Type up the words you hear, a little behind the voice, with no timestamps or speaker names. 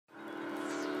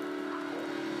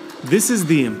This is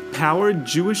the Empowered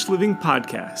Jewish Living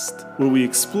Podcast, where we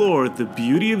explore the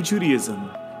beauty of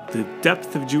Judaism, the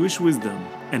depth of Jewish wisdom,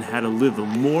 and how to live a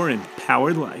more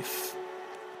empowered life.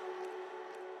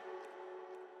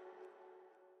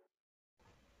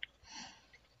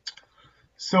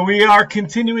 So we are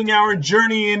continuing our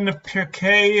journey in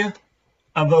Pirkei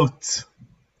Avot.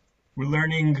 We're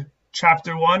learning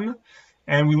chapter 1,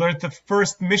 and we learned the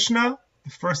first Mishnah, the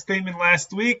first statement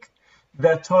last week,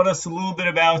 that taught us a little bit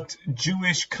about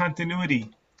Jewish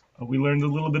continuity. We learned a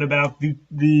little bit about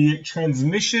the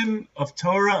transmission of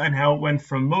Torah and how it went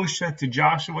from Moshe to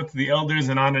Joshua to the elders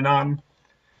and on and on.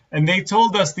 And they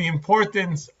told us the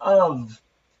importance of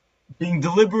being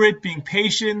deliberate, being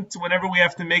patient whenever we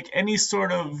have to make any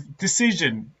sort of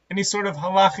decision, any sort of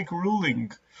halachic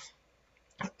ruling,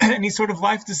 any sort of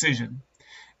life decision.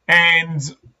 And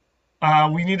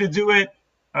we need to do it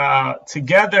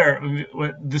together.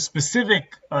 The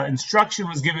specific instruction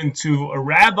was given to a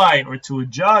rabbi or to a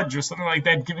judge or something like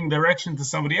that, giving direction to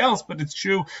somebody else. But it's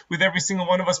true with every single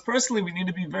one of us personally. We need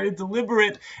to be very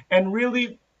deliberate and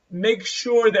really make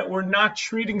sure that we're not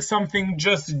treating something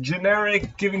just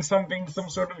generic, giving something some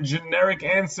sort of generic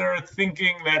answer,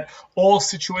 thinking that all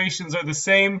situations are the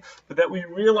same, but that we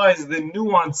realize the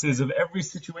nuances of every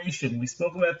situation. We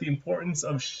spoke about the importance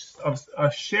of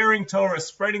sharing Torah,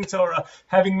 spreading Torah,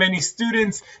 having many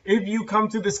students. If you come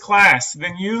to this class,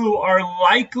 then you are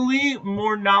likely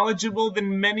more knowledgeable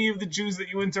than many of the Jews that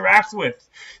you interact with.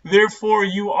 Therefore,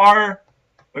 you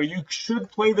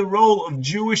should play the role of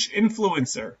Jewish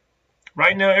influencer.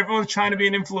 Right now, everyone's trying to be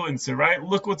an influencer, right?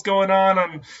 Look what's going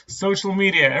on social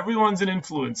media. Everyone's an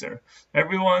influencer.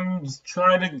 Everyone's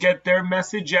trying to get their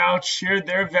message out, share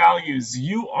their values.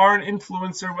 You are an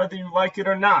influencer whether you like it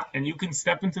or not, and you can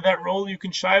step into that role. You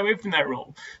can shy away from that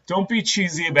role. Don't be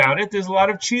cheesy about it. There's a lot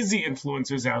of cheesy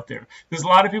influencers out there. There's a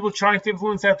lot of people trying to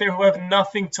influence out there who have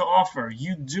nothing to offer.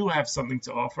 You do have something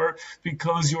to offer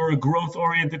because you're a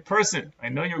growth-oriented person. I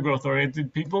know you're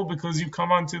growth-oriented people because you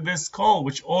come onto this call,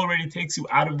 which already takes you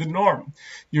out of the norm.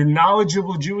 You're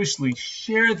knowledgeable Jewishly.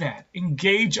 Share that.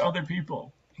 Engage other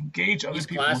people. Share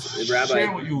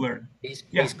what you learn. These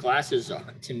classes,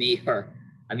 to me,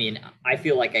 I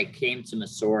feel like I came to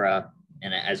Masorah,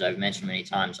 and as I've mentioned many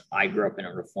times, I grew up in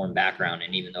a Reform background,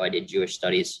 and even though I did Jewish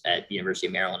studies at the University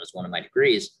of Maryland as one of my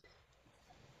degrees,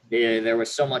 there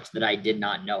was so much that I did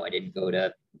not know. I didn't go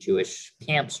to Jewish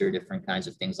camps or different kinds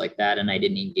of things like that, and I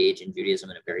didn't engage in Judaism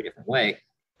in a very different way.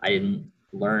 I didn't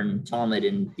learn Talmud,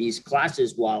 and these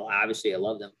classes, while obviously I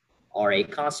love them, are a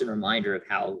constant reminder of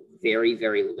how very,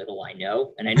 very little I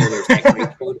know. And I know there's that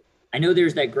great quote. I know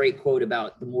there's that great quote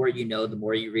about the more you know, the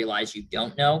more you realize you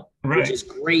don't know, right, which is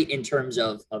great in terms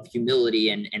of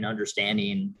humility and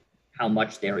understanding how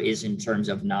much there is in terms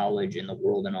of knowledge in the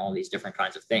world and all these different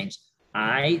kinds of things.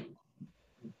 By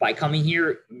coming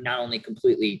here, not only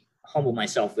completely humble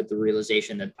myself with the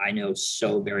realization that I know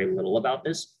so very little about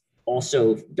this,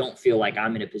 also don't feel like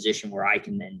I'm in a position where I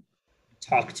can then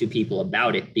talk to people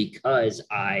about it, because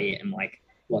I am like,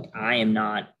 look, I am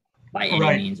not by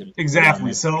any means.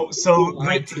 Exactly. So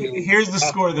here's the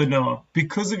score though, Noah.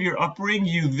 Because of your upbringing,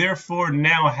 you therefore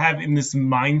now have in this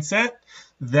mindset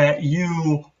that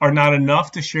you are not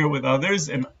enough to share with others.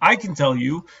 And I can tell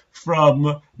you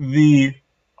from the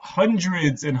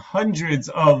hundreds and hundreds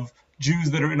of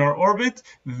Jews that are in our orbit,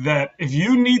 that if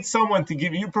you need someone to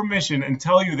give you permission and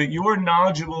tell you that you are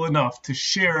knowledgeable enough to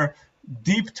share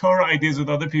deep Torah ideas with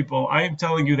other people, I am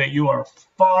telling you that you are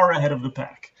far ahead of the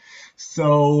pack.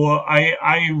 So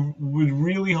I would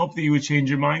really hope that you would change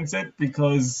your mindset,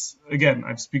 because again,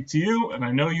 I speak to you and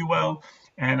I know you well,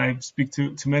 and I speak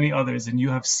to many others, and you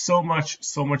have so much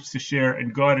to share,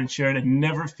 and go out and share it and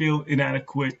never feel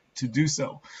inadequate to do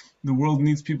so. The world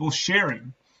needs people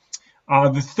sharing.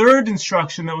 The third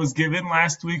instruction that was given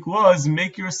last week was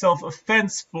make yourself a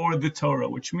fence for the Torah,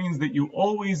 which means that you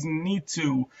always need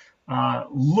to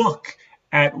look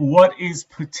at what is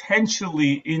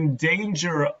potentially in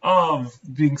danger of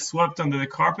being swept under the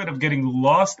carpet, of getting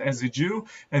lost as a Jew.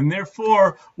 And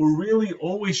therefore, we're really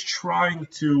always trying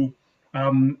to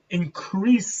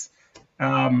increase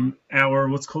our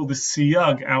what's called the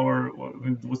siyag, our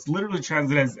what's literally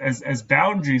translated as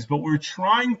boundaries, but we're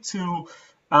trying to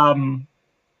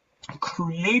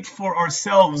create for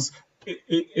ourselves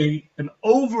an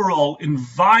overall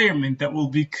environment that will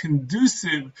be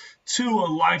conducive to a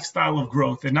lifestyle of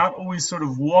growth, and not always sort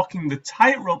of walking the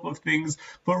tightrope of things,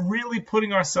 but really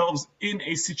putting ourselves in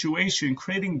a situation,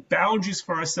 creating boundaries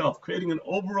for ourselves, creating an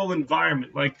overall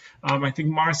environment. Like I think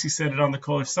Marcy said it on the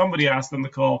call, or somebody asked on the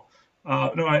call,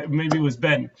 maybe it was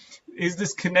Ben, is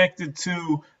this connected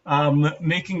to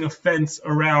making a fence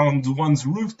around one's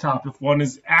rooftop if one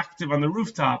is active on the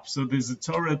rooftop. So there's a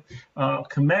Torah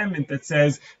commandment that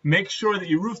says, make sure that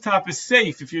your rooftop is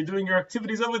safe if you're doing your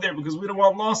activities over there, because we don't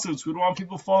want lawsuits. We don't want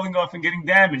people falling off and getting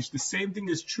damaged. The same thing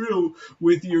is true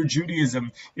with your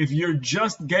Judaism. If you're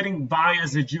just getting by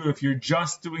as a Jew, if you're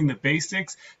just doing the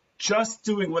basics, just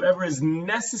doing whatever is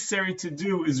necessary to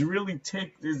do is really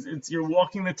you're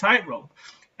walking the tightrope.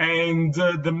 And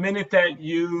the minute that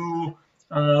you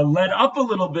let up a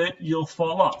little bit, you'll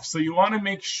fall off. So you want to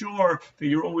make sure that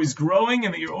you're always growing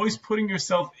and that you're always putting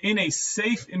yourself in a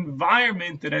safe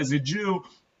environment that as a Jew,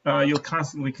 you'll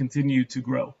constantly continue to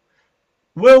grow.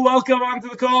 Will, welcome onto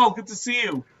the call. Good to see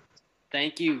you.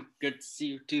 Thank you. Good to see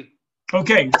you too.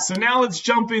 Okay, so now let's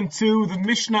jump into the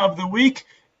Mishnah of the week.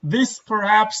 This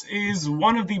perhaps is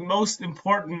one of the most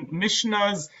important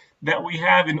Mishnahs that we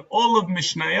have in all of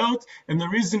Mishnayot, and the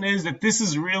reason is that this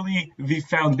is really the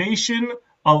foundation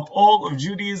of all of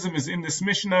Judaism is in this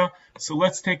Mishnah. So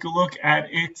let's take a look at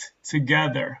it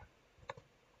together.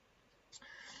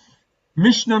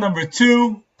 Mishnah number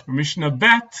 2, or Mishnah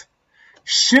Bet.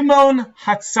 Shimon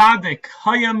HaTzadik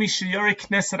haya mishayore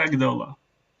Knesset Agdola.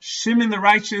 Shimon the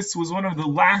righteous was one of the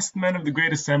last men of the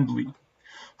great assembly.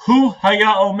 Hu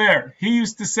haya omer, he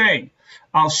used to say,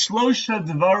 Al shlosha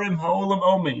dvarim ha'olam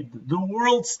omed, the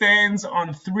world stands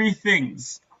on 3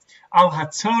 things. Al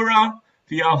haTorah,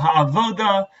 the al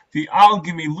ha'avoda, the al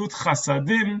gemilut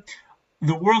chasadim.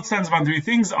 The world stands on 3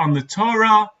 things: on the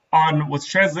Torah, on what's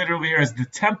translated over here as the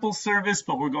temple service,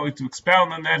 but we're going to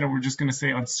expound on that, and we're just going to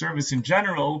say on service in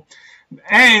general,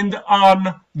 and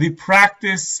on the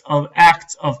practice of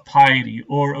acts of piety,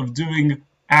 or of doing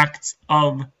acts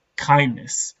of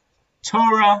kindness.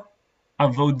 Torah,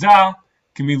 avodah,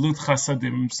 gemilut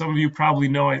chasadim. Some of you probably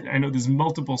know, I know there's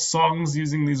multiple songs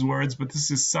using these words, but this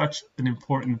is such an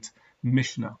important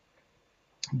Mishnah,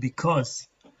 because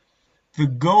the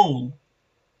goal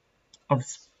of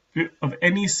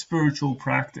any spiritual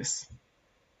practice,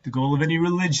 the goal of any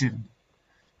religion,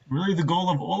 really the goal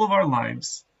of all of our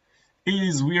lives,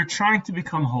 is we are trying to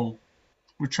become whole.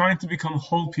 We're trying to become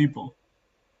whole people.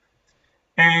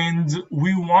 And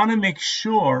we want to make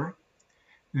sure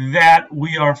that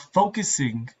we are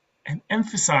focusing and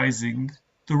emphasizing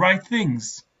the right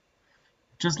things.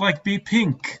 Just like B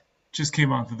Pink just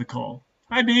came onto the call.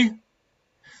 Hi, B.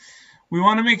 We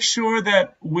want to make sure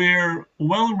that we're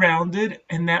well-rounded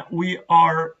and that we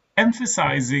are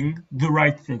emphasizing the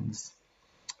right things.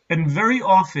 And very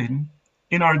often,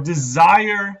 in our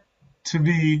desire to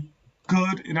be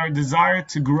good, in our desire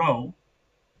to grow,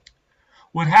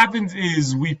 what happens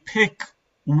is we pick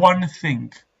one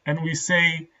thing and we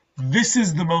say, this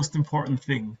is the most important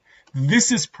thing.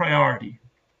 This is priority.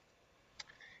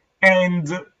 And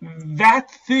that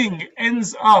thing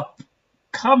ends up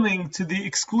coming to the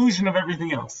exclusion of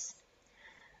everything else.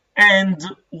 And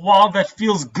while that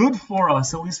feels good for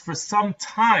us, at least for some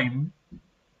time,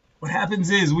 what happens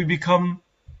is we become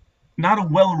not a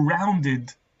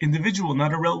well-rounded individual,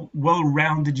 not a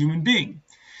well-rounded human being.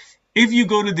 If you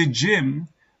go to the gym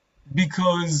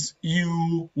because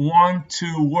you want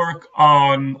to work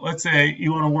on, let's say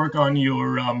you want to work on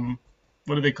your,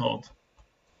 what are they called?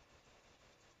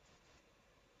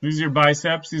 These are your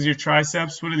biceps, these are your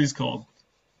triceps, what are these called?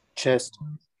 Chest.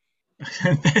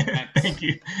 Thank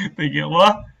you. Thank you.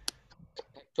 What?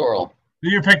 Pectoral.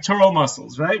 Your pectoral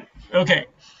muscles, right? Okay.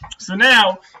 So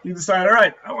now you decide, all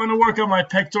right, I want to work on my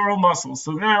pectoral muscles.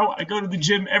 So now I go to the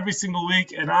gym every single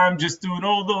week and I'm just doing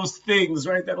all those things,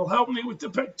 right? That'll help me with the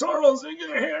pectorals and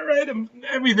your hair, right? And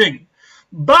everything.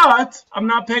 But I'm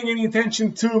not paying any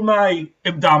attention to my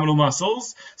abdominal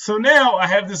muscles. So now I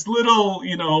have this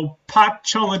little, pot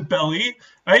chullet belly,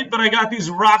 right? But I got these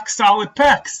rock solid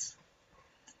pecs.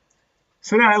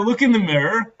 So now I look in the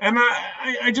mirror and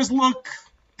I just look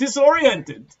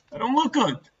disoriented. I don't look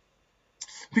good.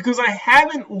 Because I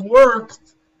haven't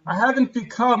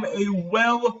become a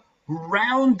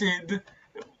well-rounded,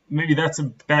 maybe that's a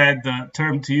bad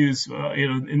term to use,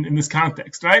 in this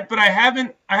context, right? But I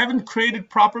haven't created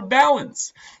proper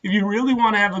balance. If you really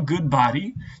want to have a good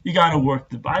body, you got to work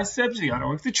the biceps, you got to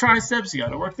work the triceps, you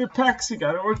got to work the pecs, you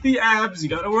got to work the abs, you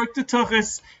got to work the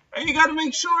tuchus, and you got to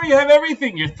make sure you have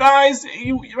everything, your thighs,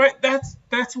 right?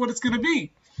 That's what it's going to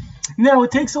be. Now,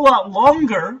 it takes a lot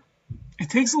longer. It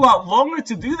takes a lot longer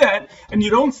to do that, and you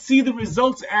don't see the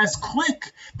results as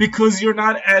quick because you're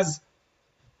not as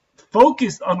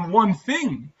focused on one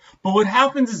thing. But what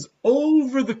happens is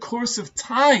over the course of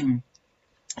time,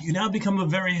 you now become a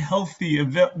very healthy, a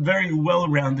very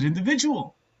well-rounded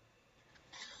individual.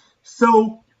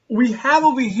 So we have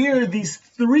over here these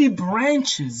 3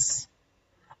 branches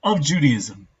of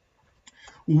Judaism.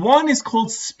 One is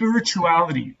called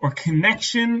spirituality or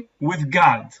connection with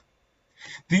God.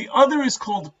 The other is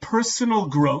called personal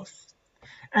growth.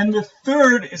 And the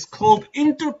third is called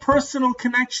interpersonal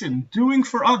connection, doing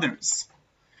for others.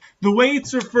 The way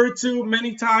it's referred to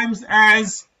many times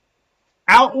as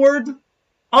outward,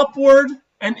 upward,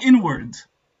 and inward.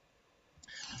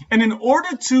 And in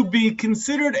order to be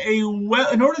considered to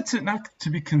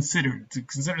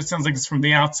consider sounds like it's from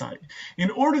the outside.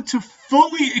 In order to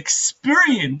fully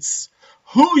experience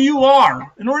who you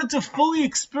are, in order to fully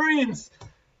experience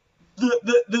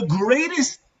the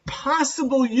greatest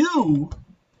possible you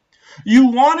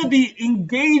want to be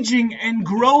engaging and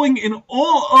growing in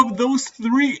all of those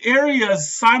three areas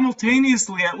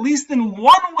simultaneously, at least in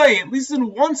one way, at least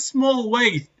in one small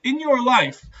way in your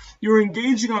life. You're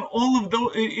engaging on all of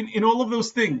those in all of those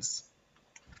things.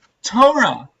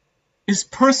 Torah is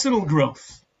personal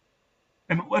growth.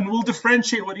 And we'll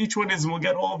differentiate what each one is and we'll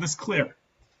get all of this clear.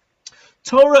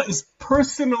 Torah is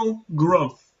personal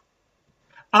growth.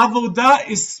 Avodah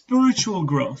is spiritual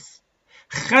growth.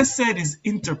 Chesed is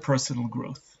interpersonal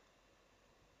growth.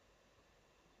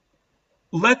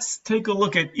 Let's take a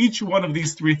look at each one of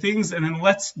these three things and then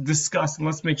let's discuss and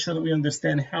let's make sure that we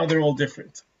understand how they're all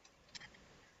different.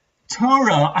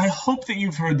 Torah, I hope that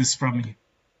you've heard this from me,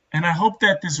 and I hope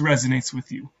that this resonates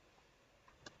with you.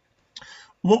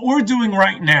 What we're doing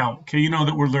right now, okay, you know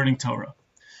that we're learning Torah,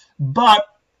 but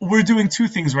we're doing two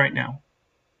things right now.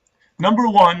 Number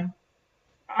one,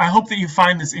 I hope that you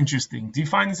find this interesting. Do you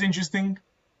find this interesting?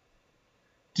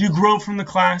 Do you grow from the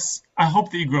class? I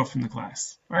hope that you grow from the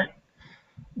class, right?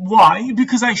 Why?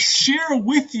 Because I share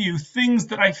with you things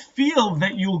that I feel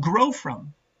that you'll grow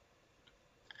from.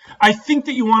 I think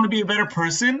that you want to be a better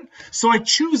person, so I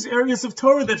choose areas of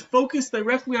Torah that focus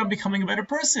directly on becoming a better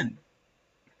person.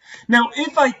 Now,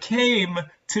 if I came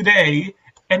today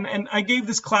and I gave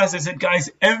this class, I said, guys,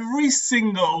 every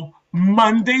single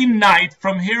Monday night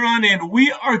from here on in,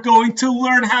 we are going to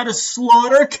learn how to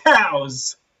slaughter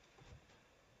cows.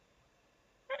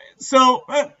 So,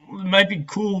 it might be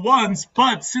cool once,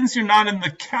 but since you're not in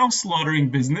the cow slaughtering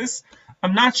business,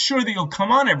 I'm not sure that you'll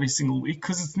come on every single week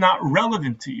because it's not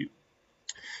relevant to you.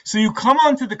 So you come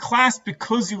onto the class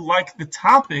because you like the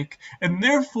topic, and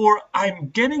therefore I'm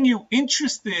getting you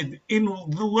interested in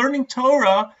the learning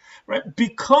Torah, right?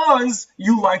 Because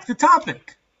you like the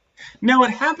topic. Now it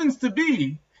happens to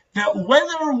be that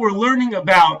whether we're learning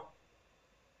about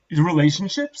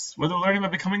relationships, whether we're learning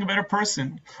about becoming a better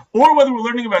person, or whether we're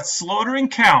learning about slaughtering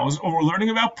cows, or we're learning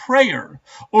about prayer,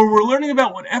 or we're learning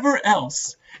about whatever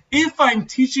else, if I'm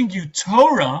teaching you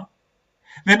Torah,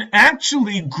 then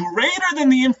actually greater than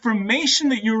the information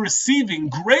that you're receiving,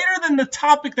 greater than the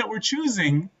topic that we're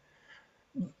choosing,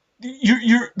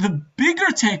 the bigger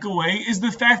takeaway is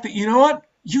the fact that, you know what?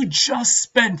 You just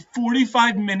spent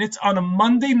 45 minutes on a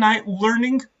Monday night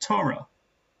learning Torah.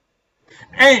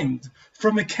 And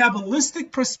from a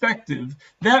Kabbalistic perspective,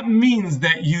 that means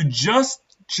that you just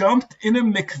jumped in a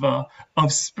mikvah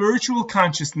of spiritual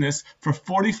consciousness for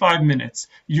 45 minutes.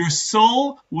 Your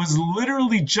soul was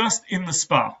literally just in the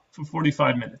spa for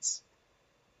 45 minutes.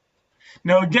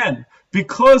 Now again,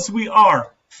 because we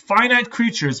are finite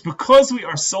creatures, because we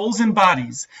are souls and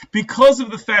bodies, because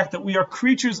of the fact that we are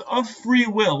creatures of free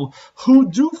will who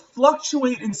do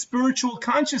fluctuate in spiritual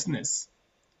consciousness,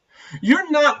 you're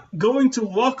not going to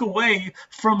walk away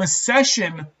from a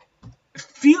session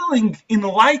feeling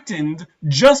enlightened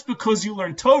just because you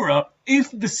learned Torah if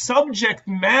the subject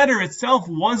matter itself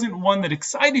wasn't one that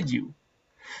excited you.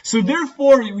 So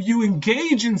therefore you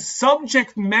engage in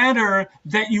subject matter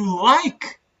that you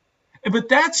like, but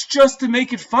that's just to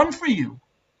make it fun for you.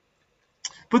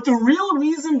 But the real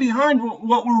reason behind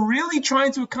what we're really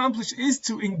trying to accomplish is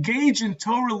to engage in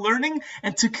Torah learning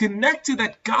and to connect to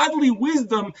that godly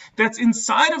wisdom that's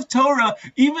inside of Torah,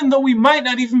 even though we might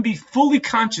not even be fully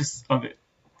conscious of it.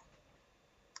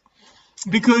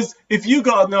 Because if you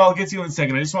go, no, I'll get to you in a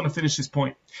second. I just want to finish this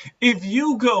point. If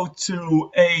you go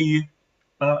to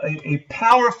a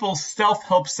powerful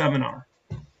self-help seminar,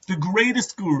 the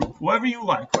greatest guru, whoever you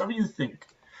like, whoever you think,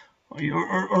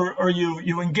 or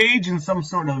you engage in some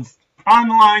sort of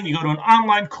online, you go to an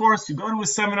online course, you go to a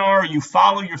seminar, or you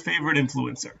follow your favorite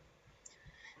influencer.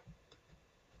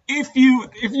 If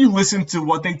you listen to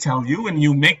what they tell you and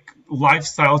you make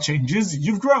lifestyle changes,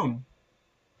 you've grown.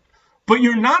 But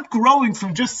you're not growing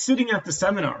from just sitting at the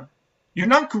seminar. You're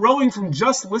not growing from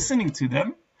just listening to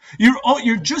them.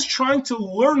 You're just trying to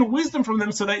learn wisdom from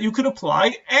them so that you could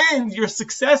apply, and your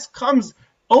success comes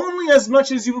only as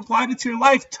much as you've applied it to your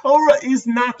life. Torah is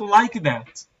not like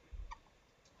that.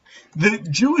 The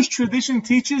Jewish tradition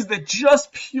teaches that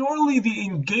just purely the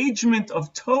engagement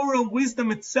of Torah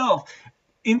wisdom itself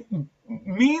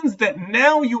means that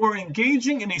now you are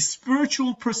engaging in a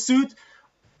spiritual pursuit.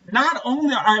 Not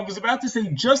only, I was about to say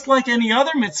just like any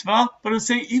other mitzvah, but I would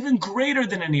say even greater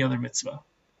than any other mitzvah.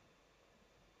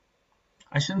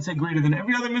 I shouldn't say greater than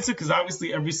every other mitzvah, because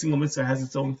obviously every single mitzvah has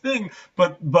its own thing.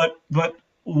 But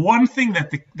one thing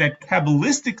that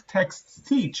Kabbalistic texts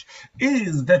teach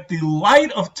is that the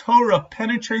light of Torah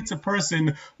penetrates a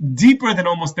person deeper than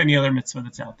almost any other mitzvah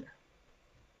that's out there.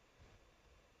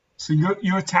 So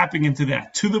you're tapping into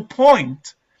that to the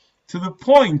point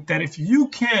that if you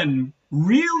can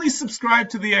really subscribe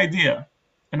to the idea,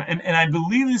 and I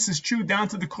believe this is true down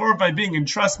to the core of my being, and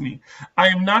trust me, I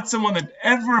am not someone that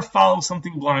ever follows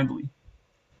something blindly,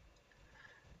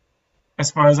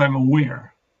 as far as I'm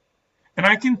aware. And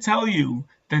I can tell you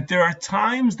that there are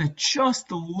times that just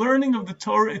the learning of the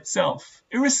Torah itself,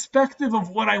 irrespective of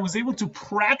what I was able to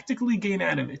practically gain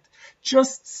out of it,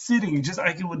 just sitting,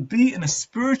 I would be in a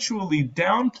spiritually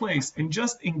down place and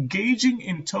just engaging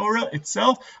in Torah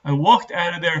itself, I walked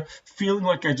out of there feeling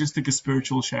like I just took a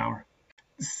spiritual shower.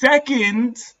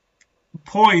 Second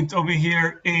point over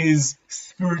here is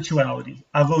spirituality,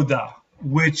 avodah,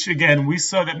 which again, we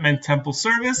saw that meant temple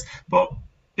service, but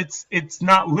it's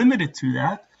not limited to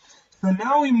that. So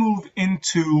now we move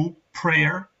into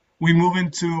prayer, we move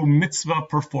into mitzvah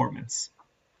performance.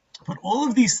 But all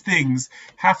of these things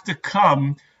have to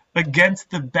come against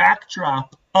the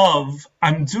backdrop of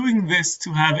I'm doing this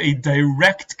to have a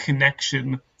direct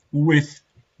connection with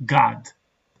God.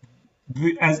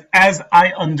 As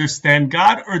I understand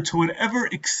God, or to whatever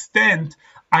extent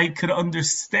I could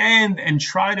understand and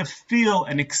try to feel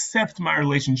and accept my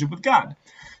relationship with God.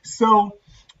 So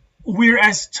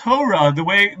whereas Torah, the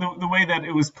way that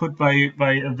it was put by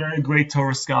a very great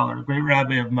Torah scholar, a great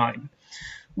rabbi of mine,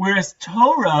 whereas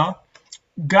Torah,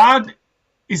 God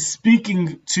is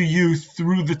speaking to you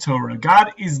through the Torah.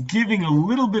 God is giving a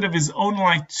little bit of his own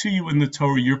light to you in the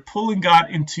Torah. You're pulling God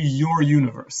into your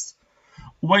universe.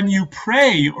 When you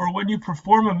pray or when you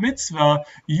perform a mitzvah,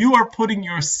 you are putting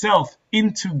yourself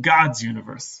into God's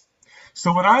universe.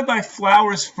 So when I buy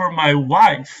flowers for my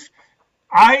wife,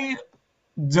 I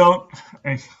used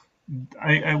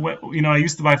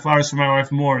to buy flowers for my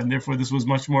wife more, and therefore this was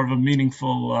much more of a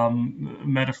meaningful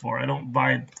metaphor. I don't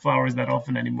buy flowers that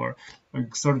often anymore. I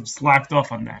sort of slacked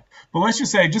off on that. But let's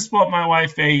just say I just bought my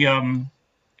wife a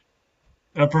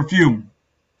perfume,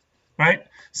 right?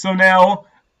 So now,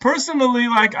 personally,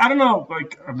 I don't know,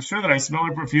 I'm sure that I smell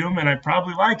her perfume and I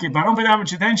probably like it, but I don't pay that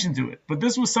much attention to it. But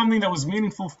this was something that was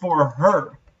meaningful for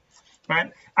her,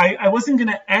 right? I wasn't going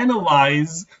to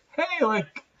analyze, hey,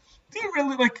 do you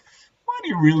really, why do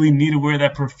you really need to wear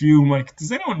that perfume?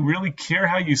 Does anyone really care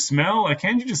how you smell?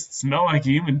 Can't you just smell like a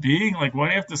human being? Why do you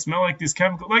have to smell like these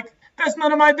chemicals? That's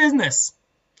none of my business.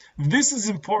 This is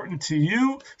important to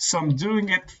you, so I'm doing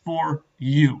it for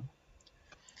you.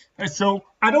 And so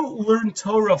I don't learn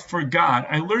Torah for God.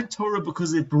 I learn Torah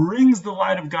because it brings the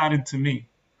light of God into me.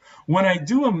 When I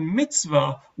do a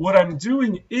mitzvah, what I'm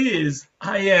doing is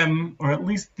I am, or at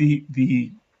least the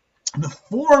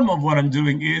form of what I'm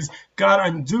doing is, God,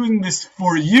 I'm doing this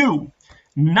for you.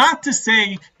 Not to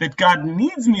say that God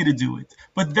needs me to do it,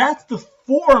 but that's the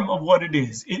form of what it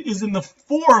is. It is in the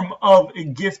form of a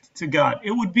gift to God.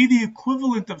 It would be the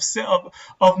equivalent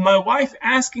of my wife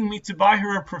asking me to buy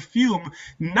her a perfume,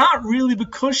 not really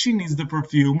because she needs the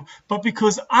perfume, but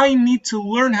because I need to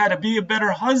learn how to be a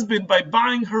better husband by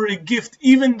buying her a gift,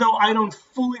 even though I don't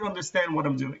fully understand what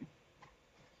I'm doing.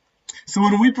 So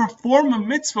when we perform a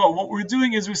mitzvah, what we're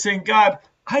doing is we're saying, God,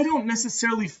 I don't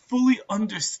necessarily fully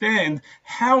understand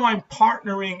how I'm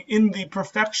partnering in the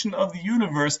perfection of the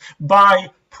universe by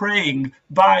praying,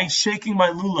 by shaking my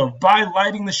lulav, by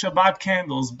lighting the Shabbat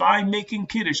candles, by making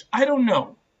Kiddush. I don't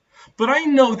know. But I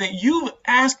know that you've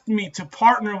asked me to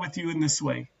partner with you in this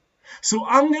way. So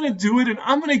I'm going to do it, and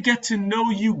I'm going to get to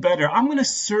know you better. I'm going to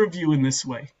serve you in this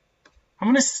way. I'm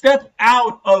going to step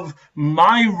out of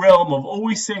my realm of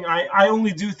always saying I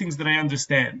only do things that I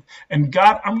understand. And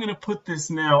God, I'm going to put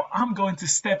this now. I'm going to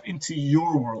step into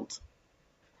your world.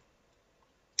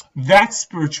 That's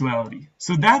spirituality.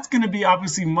 So that's going to be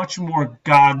obviously much more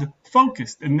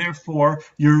God-focused. And therefore,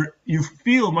 you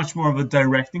feel much more of a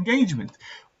direct engagement.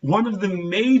 One of the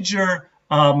major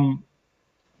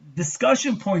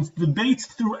discussion points, debates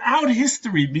throughout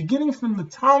history, beginning from the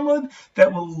Talmud,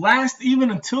 that will last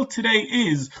even until today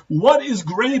is, what is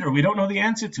greater? We don't know the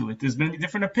answer to it. There's many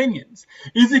different opinions.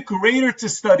 Is it greater to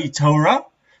study Torah,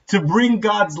 to bring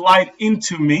God's light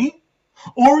into me?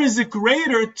 Or is it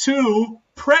greater to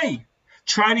pray,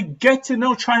 try to get to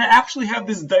know, try to actually have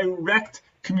this direct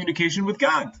communication with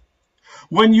God.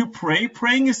 When you pray,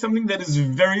 praying is something that is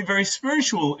very, very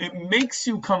spiritual. It makes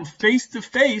you come face to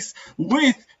face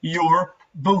with your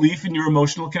belief and your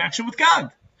emotional connection with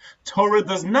God. Torah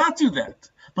does not do that,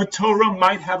 but Torah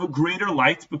might have a greater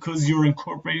light because you're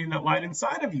incorporating that light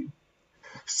inside of you.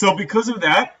 So because of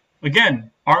that,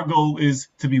 again, our goal is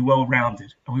to be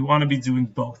well-rounded, and we want to be doing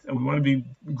both, and we want to be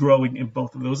growing in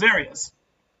both of those areas.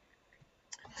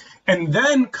 And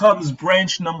then comes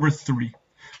branch number 3.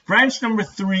 Branch number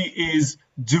 3 is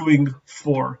doing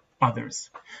for others.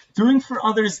 Doing for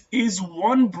others is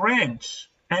one branch,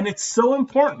 and it's so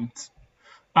important.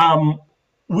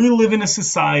 We live in a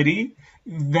society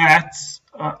that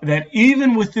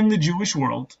even within the Jewish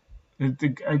world,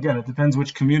 again, it depends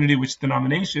which community, which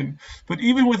denomination, but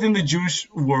even within the Jewish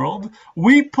world,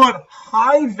 we put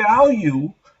high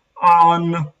value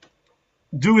on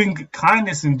doing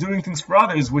kindness and doing things for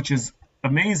others, which is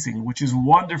amazing, which is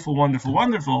wonderful, wonderful,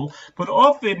 wonderful. But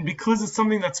often, because it's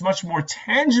something that's much more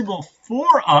tangible for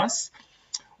us,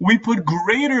 we put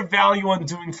greater value on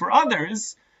doing for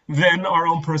others than our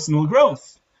own personal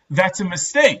growth. That's a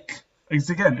mistake.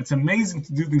 It's amazing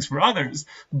to do things for others,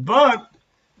 but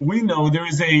we know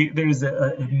there's a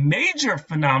major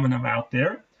phenomenon out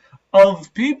there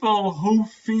of people who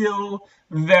feel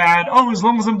that, as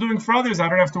long as I'm doing for others, I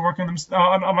don't have to work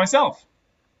on myself.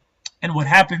 And what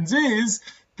happens is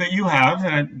that you have,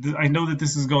 and I know that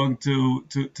this is going to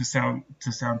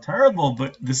sound terrible,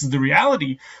 but this is the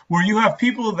reality, where you have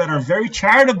people that are very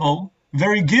charitable,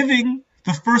 very giving,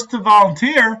 the first to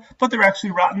volunteer, but they're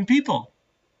actually rotten people.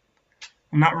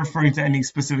 I'm not referring to any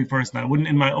specific person. I wouldn't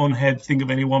in my own head think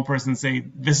of any one person and say,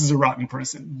 this is a rotten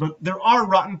person. But there are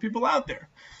rotten people out there,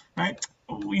 right?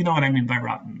 You know what I mean by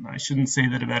rotten. I shouldn't say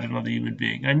that about another human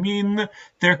being. I mean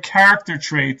their character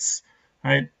traits,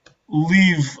 right,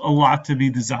 leave a lot to be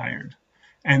desired.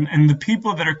 And the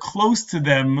people that are close to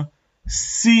them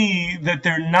see that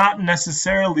they're not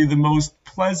necessarily the most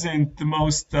pleasant,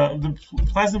 the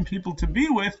pleasant people to be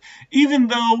with, even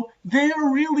though they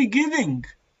are really giving.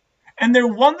 And they're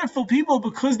wonderful people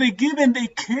because they give and they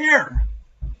care.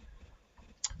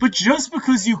 But just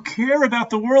because you care about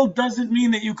the world doesn't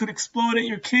mean that you could explode at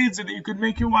your kids, or that you could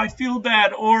make your wife feel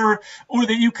bad, or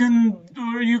that you can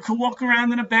walk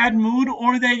around in a bad mood,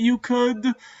 or that you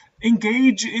could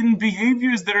engage in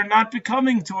behaviors that are not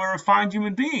becoming to a refined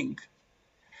human being.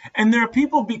 And there are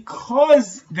people,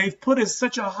 because they've put as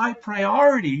such a high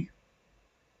priority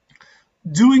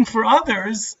doing for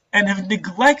others and have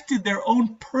neglected their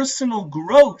own personal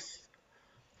growth.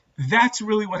 That's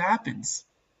really what happens.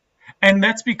 And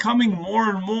that's becoming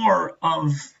more and more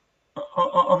of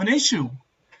an issue,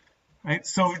 right?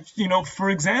 So, for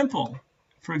example,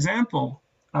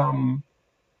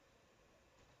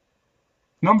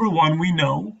 number one, we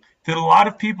know that a lot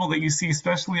of people that you see,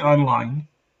 especially online,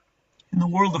 in the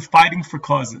world of fighting for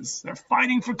causes. They're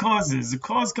fighting for causes. A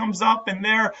cause comes up and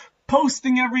they're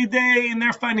posting every day and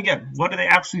they're fighting again. What are they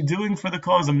actually doing for the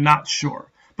cause? I'm not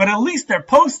sure. But at least they're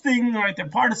posting, right? They're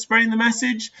part of spreading the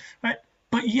message, right?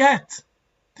 But yet,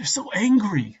 they're so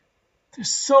angry. They're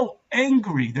so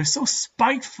angry. They're so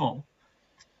spiteful.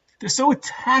 They're so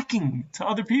attacking to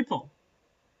other people.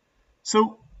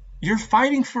 So you're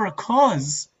fighting for a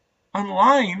cause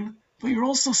online, but you're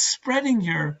also spreading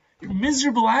your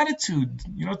miserable attitude,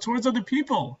 towards other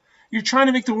people. You're trying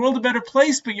to make the world a better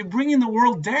place, but you're bringing the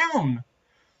world down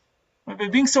by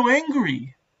being so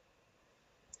angry.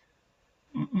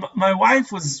 My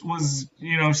wife was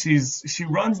she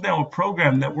runs now a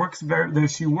program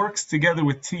that she works together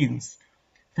with teens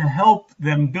to help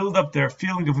them build up their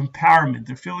feeling of empowerment,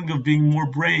 their feeling of being more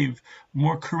brave,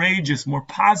 more courageous, more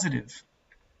positive.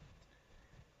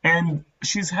 And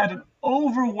she's had an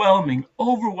overwhelming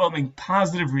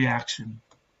positive reaction.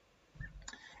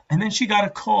 And then she got a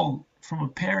call from a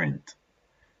parent.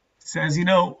 It says,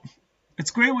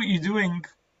 it's great what you're doing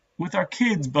with our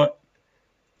kids, but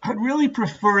I'd really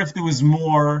prefer if there was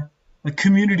more like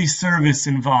community service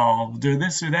involved, or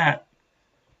this or that.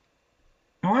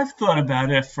 And I've thought about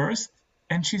it at first,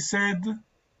 and she said,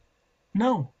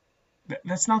 no,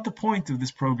 that's not the point of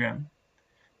this program.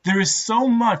 There is so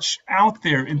much out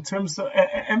there in terms of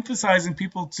emphasizing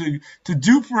people to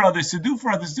do for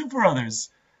others,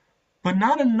 but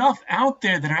not enough out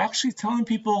there that are actually telling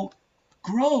people,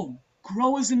 grow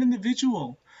as an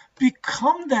individual,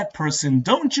 become that person.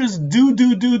 Don't just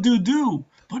do,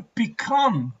 but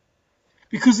become.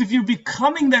 Because if you're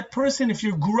becoming that person, if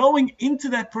you're growing into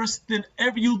that person, then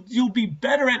you'll be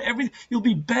better at everything. You'll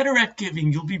be better at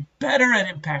giving. You'll be better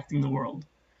at impacting the world.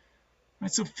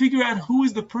 Right? So figure out who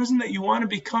is the person that you want to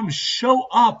become, show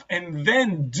up, and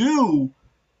then do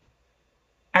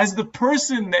as the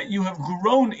person that you have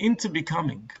grown into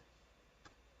becoming.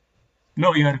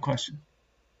 No, you had a question.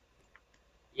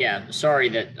 Yeah, sorry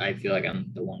that I feel like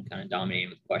I'm the one kind of dominating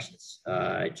with questions.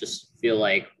 I just feel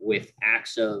like with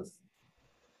acts of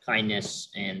kindness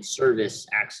and service,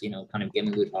 acts, kind of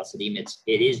gemilut hasadim,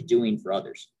 it is doing for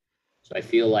others. So I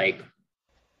feel like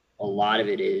a lot of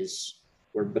it is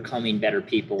we're becoming better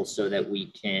people so that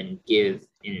we can give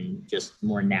in just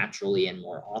more naturally and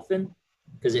more often.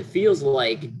 Because it feels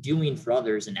like doing for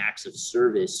others and acts of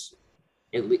service,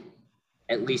 at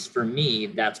least for me,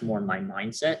 that's more my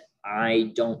mindset.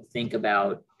 I don't think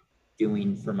about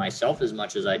doing for myself as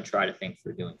much as I try to think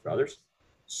for doing for others.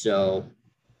 So,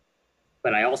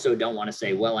 but I also don't want to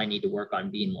say, well, I need to work on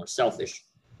being more selfish.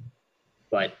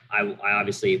 But I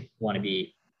obviously want to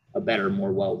be a better,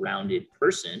 more well-rounded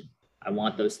person. I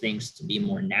want those things to be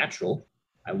more natural.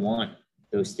 I want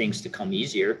those things to come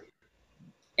easier.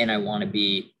 And I want to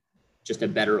be just a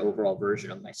better overall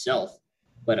version of myself.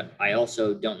 But I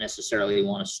also don't necessarily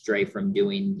want to stray from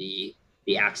doing the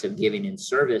acts of giving and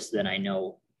service that I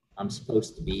know I'm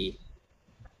supposed to be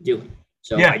doing.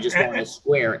 So yeah, I just want to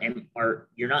square. And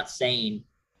you're not saying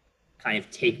kind of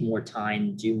take more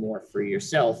time, do more for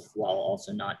yourself while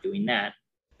also not doing that,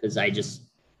 because I just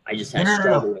have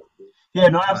struggled with it. Yeah,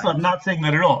 no, absolutely. I'm not saying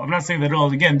that at all. I'm not saying that at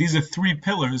all. Again, these are three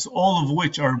pillars, all of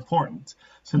which are important.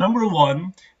 So number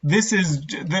one, this is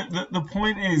the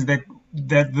point is that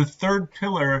the third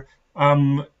pillar,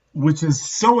 which is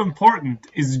so important,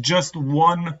 is just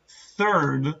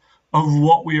 1/3 of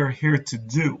what we are here to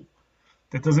do.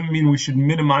 That doesn't mean we should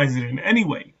minimize it in any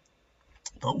way.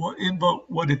 But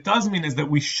what it does mean is that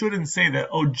we shouldn't say that,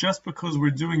 oh, just because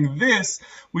we're doing this,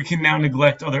 we can now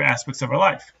neglect other aspects of our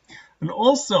life. And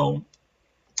also,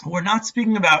 we're not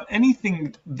speaking about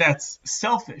anything that's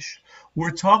selfish.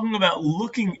 We're talking about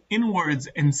looking inwards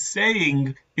and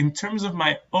saying, in terms of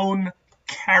my own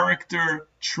character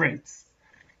traits.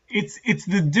 It's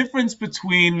the difference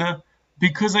between,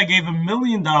 because I gave $1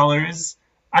 million,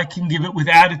 I can give it with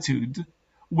attitude.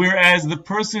 Whereas the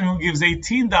person who gives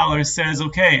 $18 says,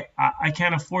 okay, I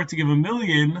can't afford to give $1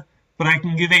 million, but I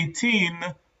can give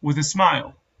 18 with a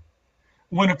smile.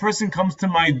 When a person comes to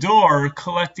my door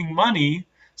collecting money,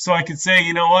 so I could say,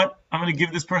 you know what, I'm going to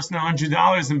give this person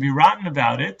 $100 and be rotten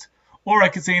about it. Or I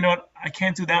could say, you know what, I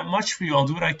can't do that much for you. I'll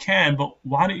do what I can, but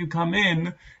why don't you come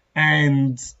in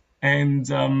and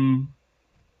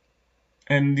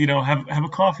you know, have a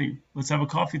coffee. Let's have a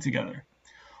coffee together.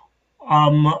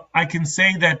 I can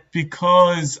say that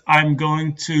because I'm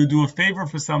going to do a favor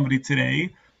for somebody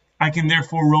today, I can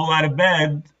therefore roll out of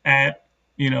bed at,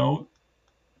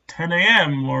 10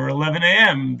 a.m. or 11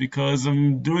 a.m. because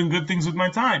I'm doing good things with my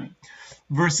time.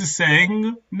 Versus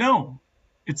saying, no,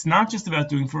 it's not just about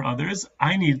doing for others.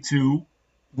 I need to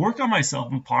work on myself.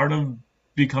 And part of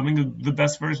becoming the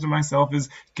best version of myself is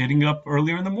getting up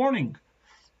earlier in the morning,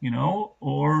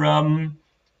 or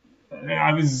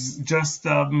I was just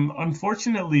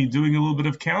unfortunately doing a little bit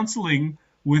of counseling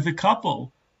with a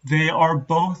couple. They are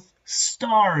both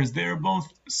stars. They're both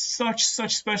such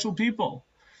special people.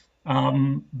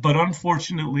 But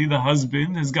unfortunately, the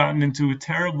husband has gotten into a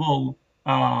terrible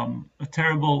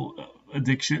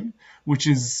addiction, which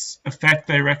is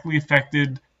directly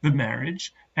affected the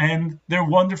marriage. And they're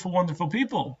wonderful, wonderful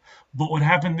people. But what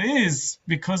happened is,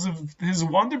 because of his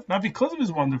not because of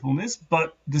his wonderfulness,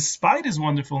 but despite his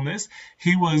wonderfulness,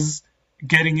 he was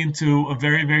getting into a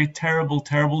very, very terrible,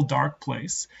 terrible dark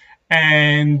place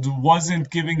and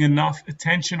wasn't giving enough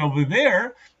attention over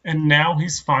there. And now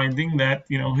he's finding that,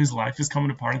 his life is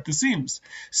coming apart at the seams.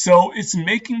 So it's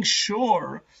making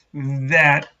sure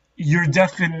that your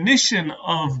definition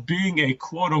of being a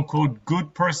quote-unquote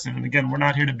good person, and again, we're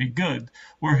not here to be good,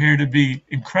 we're here to be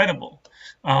incredible.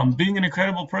 Being an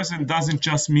incredible person doesn't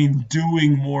just mean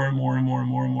doing more and more and more and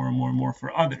more and more and more and more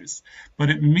for others,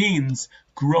 but it means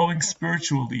growing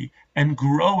spiritually and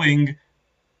growing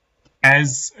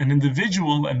as an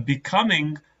individual and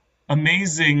becoming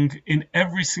amazing in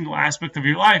every single aspect of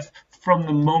your life from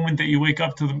the moment that you wake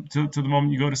up to the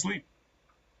moment you go to sleep.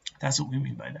 That's what we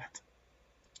mean by that,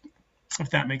 if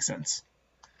that makes sense.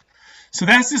 So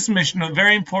that's this mission, a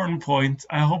very important point.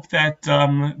 I hope that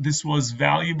this was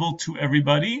valuable to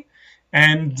everybody,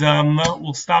 and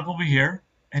we'll stop over here,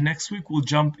 and next week we'll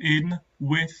jump in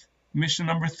with mission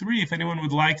number 3. If anyone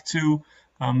would like to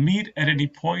meet at any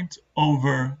point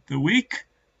over the week,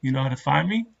 you know how to find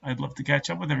me. I'd love to catch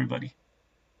up with everybody.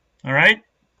 All right?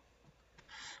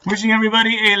 Wishing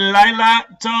everybody a Laila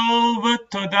Tov.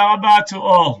 Toda Rabba to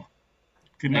all.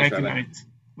 Good night, good night.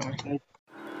 Bye.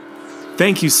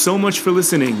 Thank you so much for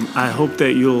listening. I hope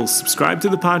that you'll subscribe to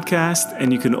the podcast,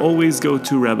 and you can always go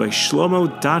to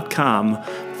rabbishlomo.com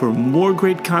for more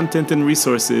great content and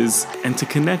resources and to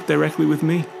connect directly with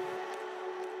me.